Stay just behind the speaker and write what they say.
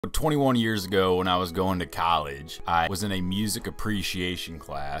21 years ago, when I was going to college, I was in a music appreciation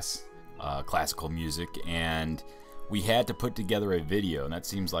class, classical music, and we had to put together a video, and that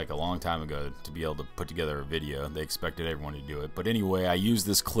seems like a long time ago to be able to put together a video. They expected everyone to do it. But anyway, I used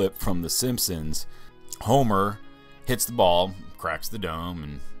this clip from The Simpsons. Homer hits the ball, cracks the dome,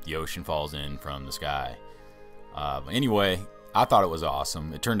 and the ocean falls in from the sky. Anyway, I thought it was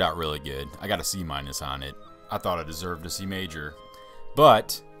awesome. It turned out really good. I got a C- on it. I thought I deserved a C major.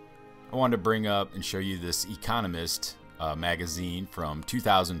 But I wanted to bring up and show you this Economist magazine from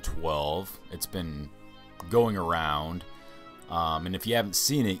 2012. It's been going around, and if you haven't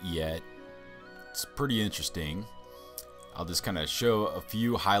seen it yet, it's pretty interesting. I'll just kind of show a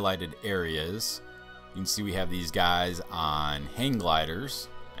few highlighted areas. You can see we have these guys on hang gliders,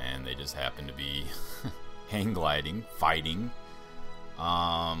 and they just happen to be hang gliding, fighting.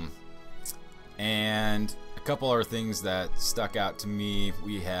 And a couple other things that stuck out to me.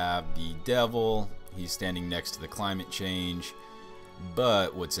 We have the devil. He's standing next to the climate change,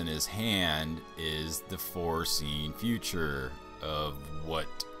 but what's in his hand is the foreseen future of what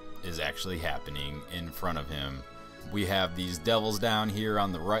is actually happening in front of him. We have these devils down here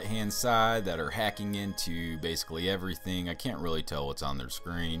on the right hand side that are hacking into basically everything. I can't really tell what's on their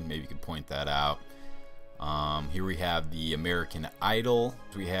screen. Maybe you could point that out. Here we have the American Idol.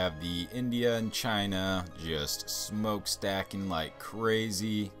 We have the India and China just smokestacking like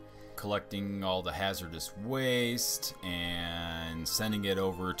crazy, collecting all the hazardous waste and sending it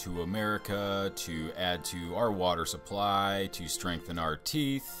over to America to add to our water supply to strengthen our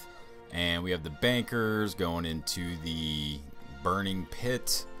teeth. And we have the bankers going into the burning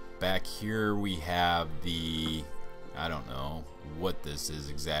pit. Back here we have the, I don't know what this is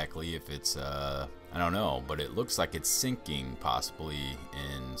exactly, if it's I don't know, but it looks like it's sinking, possibly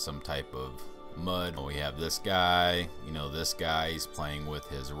in some type of mud. We have this guy, this guy, he's playing with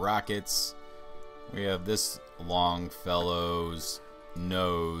his rockets. We have this long fellow's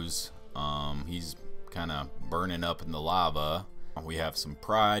nose, he's kind of burning up in the lava. We have some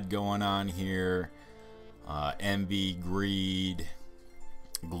pride going on here, envy, greed,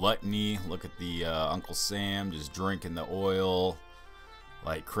 gluttony. Look at the Uncle Sam just drinking the oil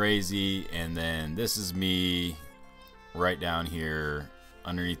like crazy. And then this is me right down here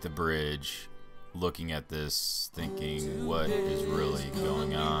underneath the bridge, looking at this, thinking, what is really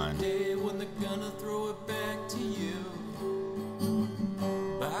going on?